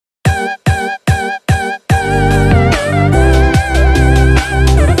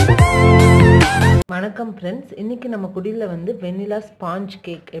வணக்கம் ஃப்ரெண்ட்ஸ். இன்றைக்கி நம்ம குடியில் வந்து வெண்ணிலா ஸ்பாஞ்ச்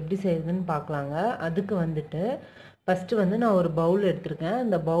கேக் எப்படி செய்யுதுன்னு பார்க்கலாங்க. அதுக்கு வந்துட்டு ஃபஸ்ட்டு வந்து நான் ஒரு பவுல் எடுத்திருக்கேன்.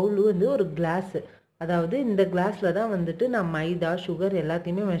 அந்த பவுலு வந்து ஒரு கிளாஸு, அதாவது இந்த கிளாஸில் தான் வந்துட்டு நான் மைதா சுகர்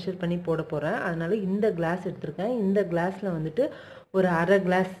எல்லாத்தையுமே மெஷர் பண்ணி போட போகிறேன். அதனால் இந்த கிளாஸ் எடுத்திருக்கேன். இந்த கிளாஸில் வந்துட்டு ஒரு அரை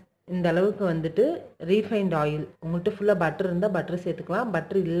கிளாஸ் இந்த அளவுக்கு வந்துட்டு ரீஃபைண்ட் ஆயில், உங்கள்கிட்ட ஃபுல்லாக பட்டர் இருந்தால் பட்டர் சேர்த்துக்கலாம்,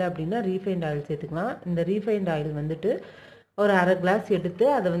 பட்டர் இல்லை அப்படின்னா ரீஃபைண்ட் ஆயில் சேர்த்துக்கலாம். இந்த ரீஃபைண்ட் ஆயில் வந்துட்டு ஒரு அரை கிளாஸ் எடுத்து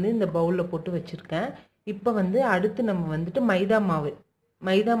அதை வந்து இந்த பவுலில் போட்டு வச்சுருக்கேன். இப்போ வந்து அடுத்து நம்ம வந்துட்டு மைதா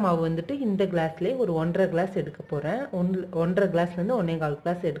மாவு வந்துட்டு இந்த கிளாஸ்லேயே ஒரு 1.5 கிளாஸ் எடுக்க போகிறேன். 1.5 கிளாஸ்லேருந்து 1.25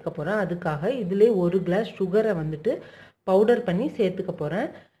 கிளாஸ் எடுக்க போகிறேன். அதுக்காக இதிலே ஒரு கிளாஸ் சுகரை வந்துட்டு பவுடர் பண்ணி சேர்த்துக்க போகிறேன்.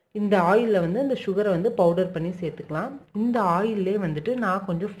 இந்த ஆயிலில் வந்து இந்த சுகரை வந்து பவுடர் பண்ணி சேர்த்துக்கலாம். இந்த ஆயிலே வந்துட்டு நான்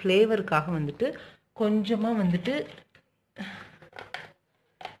கொஞ்சம் ஃப்ளேவருக்காக வந்துட்டு கொஞ்சமாக வந்துட்டு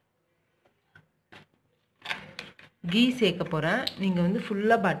கீ சேர்க்க போகிறேன். நீங்கள் வந்து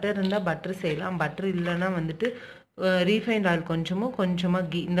ஃபுல்லாக பட்டர் இருந்தால் பட்டர் செய்யலாம், பட்டர் இல்லைன்னா வந்துட்டு ரீஃபைண்ட் ஆயில் கொஞ்சமாக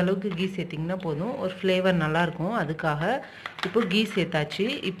கீ, இந்த அளவுக்கு கீ சேர்த்திங்கன்னா போதும், ஒரு ஃப்ளேவர் நல்லாயிருக்கும். அதுக்காக இப்போ கீ சேர்த்தாச்சு.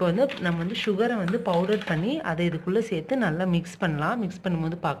 இப்போ வந்து நம்ம வந்து சுகரை வந்து பவுடர் பண்ணி அதை இதுக்குள்ளே சேர்த்து நல்லா மிக்ஸ் பண்ணலாம். மிக்ஸ்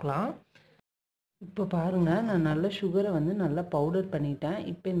பண்ணும்போது பார்க்கலாம். இப்போ பாருங்கள், நான் நல்லா சுகரை வந்து நல்லா பவுடர் பண்ணிட்டேன்.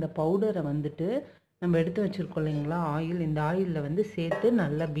 இப்போ இந்த பவுடரை வந்துட்டு நம்ம எடுத்து வச்சுருக்கோம் இல்லைங்களா ஆயில், இந்த ஆயிலில் வந்து சேர்த்து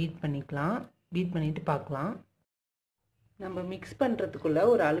நல்லா பீட் பண்ணிவிட்டு பார்க்கலாம். நம்ம மிக்ஸ் பண்ணுறதுக்குள்ளே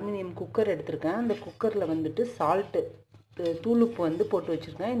ஒரு அலுமினியம் குக்கர் எடுத்திருக்கேன். அந்த குக்கரில் வந்துட்டு சால்ட்டு தூளுப்பு வந்து போட்டு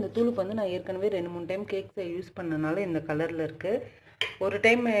வச்சுருக்கேன். இந்த தூளுப்பு வந்து நான் ஏற்கனவே 2-3 டைம் கேக்ஸை யூஸ் பண்ணனால இந்த கலரில் இருக்குது. ஒரு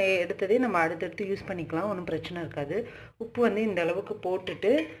டைம் எடுத்ததே நம்ம அடுத்தடுத்து யூஸ் பண்ணிக்கலாம், ஒன்றும் பிரச்சனை இருக்காது. உப்பு வந்து இந்த அளவுக்கு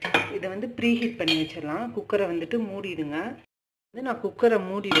போட்டுட்டு இதை வந்து ப்ரீஹீட் பண்ணி வச்சிடலாம். குக்கரை வந்துட்டு மூடிடுங்க. வந்து நான் குக்கரை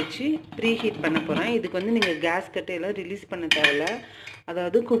மூடி வச்சு ப்ரீஹீட் பண்ண போகிறேன். இதுக்கு வந்து நீங்கள் கேஸ் கட்டையெல்லாம் ரிலீஸ் பண்ண தேவையில்ல.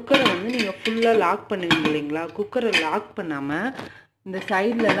 அதாவது குக்கரை வந்து நீங்கள் ஃபுல்லாக லாக் பண்ணுவீங்க இல்லைங்களா, குக்கரை லாக் பண்ணாமல் இந்த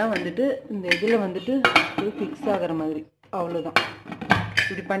சைட்லலாம் வந்துட்டு இந்த இதில் வந்துட்டு ஃபிக்ஸ் ஆகிற மாதிரி, அவ்வளோதான்.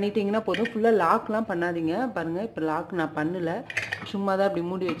 இப்படி பண்ணிட்டீங்கன்னா போதும். ஃபுல்லாக லாக்லாம் பண்ணாதீங்க. பாருங்கள், இப்போ லாக் நான் பண்ணலை, சும்மா தான் அப்படி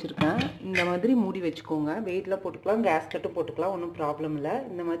மூடி வச்சுருக்கேன். இந்த மாதிரி மூடி வச்சுக்கோங்க. வெயிட்லாம் போட்டுக்கலாம், கேஸ் கட்டும் போட்டுக்கலாம், ஒன்றும் ப்ராப்ளம் இல்லை.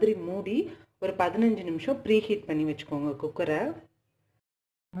 இந்த மாதிரி மூடி ஒரு 15 நிமிஷம் ப்ரீஹீட் பண்ணி வச்சுக்கோங்க குக்கரை.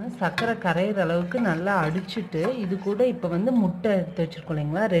 சர்க்கரை கரையிற அளவுக்கு நல்லா அடிச்சுட்டு இது கூட இப்போ வந்து முட்டை எடுத்து வச்சுருக்கோம்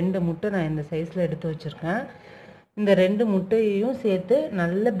இல்லைங்களா, 2 முட்டை நான் இந்த சைஸில் எடுத்து வச்சுருக்கேன். இந்த 2 முட்டையையும் சேர்த்து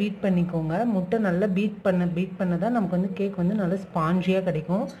நல்லா பீட் பண்ணிக்கோங்க. முட்டை நல்லா பீட் பண்ண தான் நமக்கு வந்து கேக் வந்து நல்லா ஸ்பாஞ்சியாக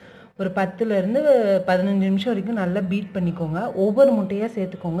கிடைக்கும். ஒரு 10லேருந்து 15 நிமிஷம் வரைக்கும் நல்லா பீட் பண்ணிக்கோங்க. ஒவ்வொரு முட்டையாக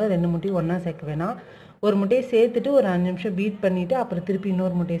சேர்த்துக்கோங்க, 2 முட்டையும் ஒன்றா சேர்க்க வேணாம். ஒரு முட்டையை சேர்த்துட்டு ஒரு 5 நிமிஷம் பீட் பண்ணிவிட்டு அப்புறம் திருப்பி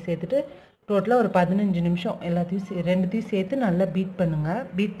இன்னொரு முட்டையை சேர்த்துட்டு டோட்டலாக ஒரு 15 நிமிஷம் எல்லாத்தையும் ரெண்டுத்தையும் சேர்த்து நல்லா பீட் பண்ணுங்கள்.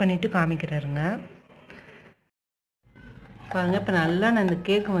 பீட் பண்ணிவிட்டு காமிக்கிறாருங்க. பாருங்கள், இப்போ நல்லா நான் இந்த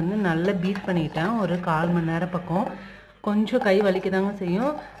கேக்கு வந்து நல்லா பீட் பண்ணிட்டேன். ஒரு 1/4 மணி நேரம் பக்கம். கொஞ்சம் கை வலிக்க தாங்க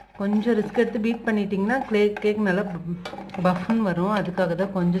செய்யும். கொஞ்சம் ரிஸ்க் எடுத்து பீட் பண்ணிட்டிங்கன்னா கேக் நல்லா பஃப்னு வரும். அதுக்காக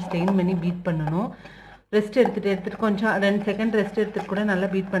தான் கொஞ்சம் ஸ்ட்ரெயின் பண்ணி பீட் பண்ணணும். ரெஸ்ட் எடுத்துகிட்டு கொஞ்சம் 2 செகண்ட் ரெஸ்ட் எடுத்துகிட்டு கூட நல்லா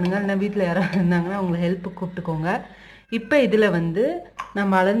பீட் பண்ணுங்கள். இல்லைனா வீட்டில் யாராவது இருந்தாங்கன்னா அவங்கள ஹெல்ப்புக்கு கூப்பிட்டுக்கோங்க. இப்போ இதில் வந்து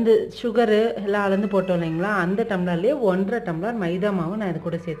நம்ம சுகரு எல்லாம் அளந்து போட்டோம் இல்லைங்களா, அந்த டம்ளர்லேயே 1.5 டம்ளர் மைதா மாவு நான் இது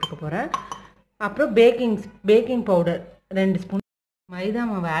கூட சேர்த்துக்க போகிறேன். அப்புறம் பேக்கிங் பவுடர் 2 ஸ்பூன் மைதா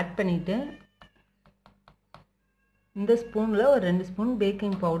மாவை ஆட் பண்ணிவிட்டு இந்த ஸ்பூனில் ஒரு 2 ஸ்பூன்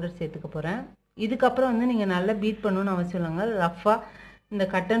பேக்கிங் பவுடர் சேர்த்துக்க போகிறேன். இதுக்கப்புறம் வந்து நீங்கள் நல்லா பீட் பண்ணணும்னு அவசியம் இல்லைங்க. ரஃப்பாக இந்த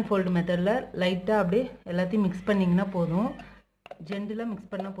கட் அண்ட் ஃபோல்டு மெத்தடில் லைட்டாக அப்படியே எல்லாத்தையும் மிக்ஸ் பண்ணிங்கன்னா போதும். ஜென்டிலாக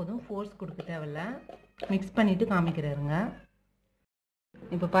மிக்ஸ் பண்ணால் போதும், ஃபோர்ஸ் கொடுக்க தேவையில்ல. மிக்ஸ் பண்ணிவிட்டு காமிக்கிறாருங்க.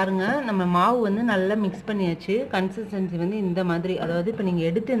 இப்போ பாருங்கள், நம்ம மாவு வந்து நல்லா மிக்ஸ் பண்ணியாச்சு. கன்சிஸ்டன்சி வந்து இந்த மாதிரி, அதாவது இப்போ நீங்கள்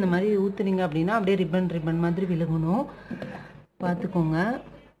எடுத்து இந்த மாதிரி ஊற்றுனீங்க அப்படின்னா அப்படியே ரிப்பன் மாதிரி விழுகணும், பார்த்துக்கோங்க.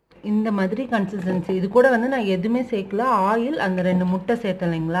 இந்த மாதிரி கன்சிஸ்டன்சி. இது கூட வந்து நான் எதுவுமே சேர்க்கல, ஆயில், அந்த 2 முட்டை சேர்த்தேன்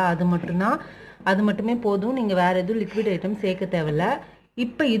இல்லைங்களா, அது மட்டுமே போதும். நீங்கள் வேறு எதுவும் லிக்விட் ஐட்டம் சேர்க்க தேவையில்ல.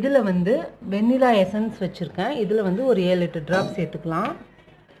 இப்போ இதில் வந்து வெண்ணிலா எசன்ஸ் வச்சுருக்கேன். இதில் வந்து ஒரு 7-8 ட்ராப் சேர்த்துக்கலாம்.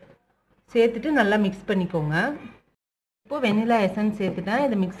 சேர்த்துட்டு நல்லா மிக்ஸ் பண்ணிக்கோங்க. இப்போது வெண்ணிலா எசன்ஸ் சேர்த்துட்டேன்.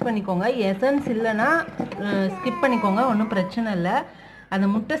 இதை மிக்ஸ் பண்ணிக்கோங்க. எசன்ஸ் இல்லைன்னா ஸ்கிப் பண்ணிக்கோங்க, ஒன்றும் பிரச்சனை இல்லை. அந்த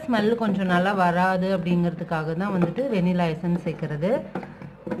முட்டை ஸ்மெல்லு கொஞ்சம் நல்லா வராது அப்படிங்கிறதுக்காக தான் வந்துட்டு வெண்ணிலா எசன்ஸ் சேர்க்குறது.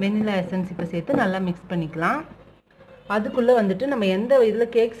 வெண்ணிலா எசன்ஸ் இப்போ சேர்த்து நல்லா மிக்ஸ் பண்ணிக்கலாம். அதுக்குள்ளே வந்துட்டு நம்ம எந்த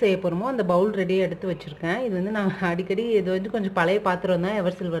இதில் கேக் செய்ய போகிறோமோ அந்த பவுல் ரெடியாக எடுத்து வச்சுருக்கேன். இது வந்து நான் அடிக்கடி இது வந்து கொஞ்சம் பழைய பாத்திரம் தான்,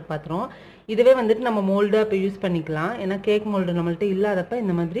 எவர் சில்வர் பாத்திரம். இதுவே வந்துட்டு நம்ம மோல்டாக இப்போ யூஸ் பண்ணிக்கலாம். ஏன்னா கேக் மோல்டு நம்மள்ட்ட இல்லாதப்ப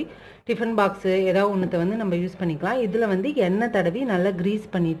இந்த மாதிரி டிஃபன் பாக்ஸு ஏதாவது ஒன்றத்தை வந்து நம்ம யூஸ் பண்ணிக்கலாம். இதில் வந்து எண்ணெய் தடவி நல்லா க்ரீஸ்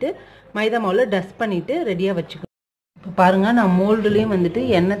பண்ணிவிட்டு மைதா மாவில் டஸ்ட் பண்ணிவிட்டு ரெடியாக வச்சுக்கணும். இப்போ பாருங்கள், நான் மோல்டுலேயும் வந்துட்டு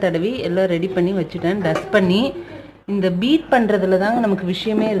எண்ணெய் தடவி எல்லாம் ரெடி பண்ணி வச்சுட்டேன். டஸ்ட் பண்ணி இந்த பீட் பண்ணுறதுல தாங்க நமக்கு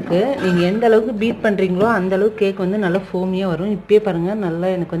விஷயமே இருக்குது. நீங்கள் எந்த அளவுக்கு பீட் பண்ணுறீங்களோ அந்த அளவுக்கு கேக் வந்து நல்லா ஃபோமியாக வரும். இப்போயே பாருங்கள் நல்லா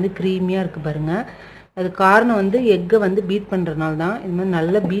எனக்கு வந்து க்ரீமியாக இருக்குது பாருங்கள். அது காரணம் வந்து எக்கை வந்து பீட் பண்ணுறதுனால தான். இது மாதிரி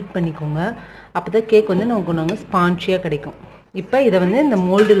நல்லா பீட் பண்ணிக்கோங்க. அப்போ தான் கேக் வந்து நமக்கு ஒன்று ஸ்பான்ச்சியாக கிடைக்கும். இப்போ இதை வந்து இந்த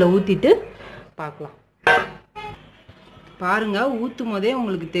மோல்டில் ஊற்றிட்டு பார்க்கலாம். பாருங்கள் ஊற்றும் போதே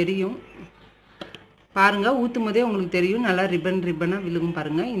உங்களுக்கு தெரியும். நல்லா ரிப்பனாக விழுகும்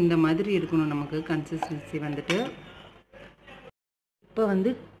பாருங்கள். இந்த மாதிரி இருக்கணும் நமக்கு கன்சிஸ்டன்சி வந்துட்டு. இப்போ வந்து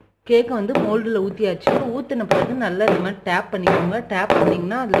கேக்கை வந்து மோல்டில் ஊற்றியாச்சு. ஊற்றின பிறகு நல்லா இது மாதிரி டேப் பண்ணிக்கோங்க. டேப்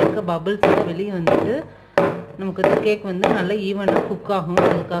பண்ணிங்கன்னா அதில் இருக்க பபிள்ஸ் வெளியே வந்துட்டு நமக்கு வந்து கேக் வந்து நல்லா ஈவனாக குக் ஆகும்.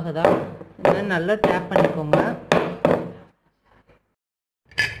 அதுக்காக தான் இது மாதிரி நல்லா டேப் பண்ணிக்கோங்க.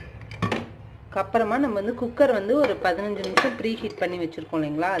 அப்புறமா நம்ம வந்து குக்கர் வந்து ஒரு 15 நிமிஷம் ப்ரீ ஹீட் பண்ணி வச்சுருக்கோம்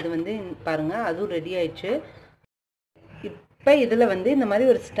இல்லைங்களா, அது வந்து பாருங்கள் அதுவும் ரெடி ஆயிடுச்சு. இப்போ இதில் வந்து இந்த மாதிரி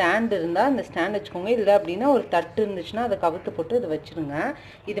ஒரு ஸ்டாண்ட் இருந்தால் அந்த ஸ்டாண்ட் வச்சுக்கோங்க. இல்லை அப்படின்னா ஒரு தட்டு இருந்துச்சுன்னா அதை கவுத்து போட்டு இதை வச்சுருங்க.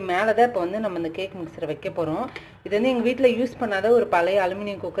 இது மேலே தான் இப்போ வந்து நம்ம இந்த கேக் மிக்சரை வைக்க போகிறோம். இது வந்து எங்கள் வீட்டில் யூஸ் பண்ணாத ஒரு பழைய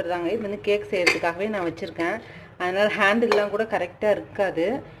அலுமினியம் குக்கர் தாங்க. இது வந்து கேக் செய்கிறதுக்காகவே நான் வச்சுருக்கேன். அதனால் ஹேண்டில்லாம் கூட கரெக்டாக இருக்காது.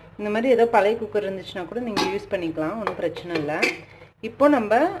 இந்த மாதிரி ஏதோ பழைய குக்கர் இருந்துச்சுன்னா கூட நீங்கள் யூஸ் பண்ணிக்கலாம், ஒன்றும் பிரச்சனை இல்லை. இப்போ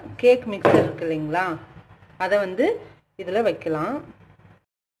நம்ம கேக் மிக்சர் இருக்கு இல்லைங்களா, அதை வந்து இதில் வைக்கலாம்.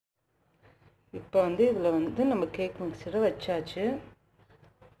 இப்போ வந்து இதில் வந்து நம்ம கேக் மிக்சரை வச்சாச்சு.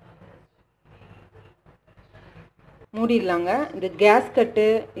 மூடிடலாங்க. இந்த கேஸ் கட்டு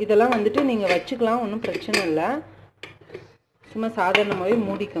இதெல்லாம் வந்துட்டு நீங்கள் வச்சுக்கலாம், ஒன்றும் பிரச்சனை இல்லை. சும்மா சாதாரணமாகவே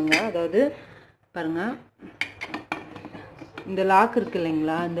மூடிக்கோங்க. அதாவது பாருங்கள், இந்த லாக் இருக்கு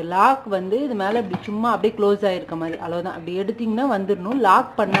இல்லைங்களா, இந்த லாக் வந்து இது மேலே இப்படி சும்மா அப்படியே க்ளோஸ் ஆகிருக்க மாதிரி, அவ்வளோதான். அப்படி எடுத்திங்கன்னா வந்துடணும். லாக்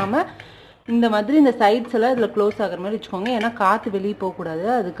பண்ணாமல் இந்த மாதிரி இந்த சைட்ஸ் எல்லாம் இதில் க்ளோஸ் ஆகிற மாதிரி வச்சுக்கோங்க. ஏன்னா காற்று வெளியே போகக்கூடாது.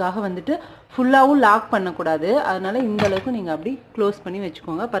 அதுக்காக வந்துட்டு ஃபுல்லாகவும் லாக் பண்ணக்கூடாது. அதனால் இந்த அளவுக்கு நீங்கள் அப்படி க்ளோஸ் பண்ணி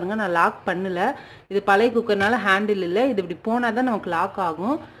வச்சுக்கோங்க. பாருங்கள், நான் லாக் பண்ணலை. இது பழைய குக்கர்னால ஹேண்டில் இல்லை. இது இப்படி போனால் தான் நமக்கு லாக்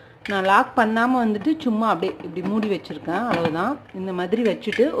ஆகும். நான் லாக் பண்ணாமல் வந்துட்டு சும்மா அப்படியே இப்படி மூடி வச்சுருக்கேன், அவ்வளோதான். இந்த மாதிரி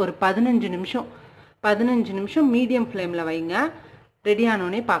வச்சுட்டு ஒரு 15 நிமிஷம் மீடியம் ஃப்ளேமில் வைங்க. ரெடி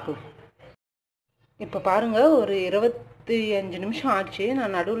ஆனோடனே பார்க்கலாம். இப்போ பாருங்கள், ஒரு 25 நிமிஷம் ஆச்சு.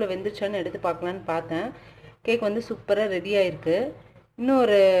 நான் நடுவில் வெந்துச்சான்னு எடுத்து பார்க்கலான்னு பார்த்தேன். கேக் வந்து சூப்பராக ரெடி ஆயிருக்கு. இன்னும்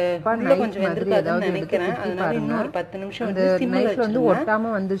ஒரு கொஞ்சம் வெந்திருக்காதுன்னு நினைக்கிறேன். அதனால இன்னும் ஒரு 10 நிமிஷம் வந்து சிம்மில் வந்து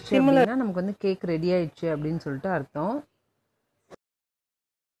ஒட்டாமல் வந்துருச்சு அப்படின்னா நமக்கு வந்து கேக் ரெடி ஆயிடுச்சு அப்படின்னு சொல்லிட்டு அர்த்தம்.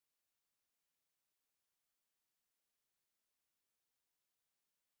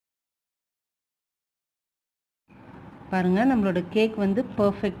 பாருங்கள், நம்மளோட கேக் வந்து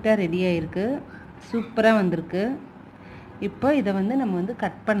பர்ஃபெக்டாக ரெடி ஆகிருக்கு. சூப்பராக வந்திருக்கு. இப்போ இதை வந்து நம்ம வந்து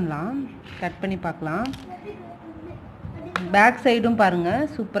கட் பண்ணலாம். கட் பண்ணி பார்க்கலாம். பேக் சைடும் பாருங்கள்,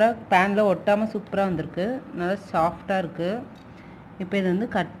 சூப்பராக பேனில் ஒட்டாமல் சூப்பராக வந்திருக்கு. நல்லா சாஃப்டாக இருக்குது. இப்போ இதை வந்து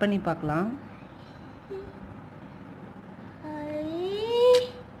கட் பண்ணி பார்க்கலாம்.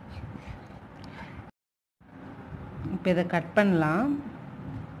 இப்போ இதை கட் பண்ணலாம்.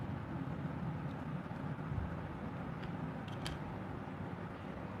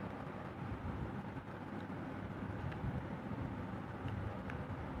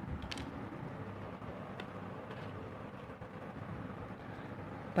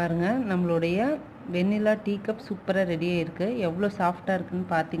 பாருங்கள், நம்மளுடைய வெண்ணிலா டீ கப் சூப்பராக ரெடியாக இருக்குது. எவ்வளோ சாஃப்டாக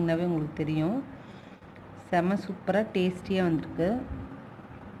இருக்குதுன்னு பார்த்தீங்கன்னாவே உங்களுக்கு தெரியும். செம்ம சூப்பராக டேஸ்டியாக வந்திருக்கு.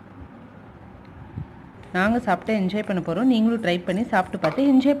 நாங்கள் சாப்பிட்டு என்ஜாய் பண்ண போகிறோம். நீங்களும் ட்ரை பண்ணி சாப்பிட்டு பார்த்து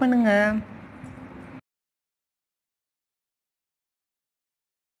என்ஜாய் பண்ணுங்கள்.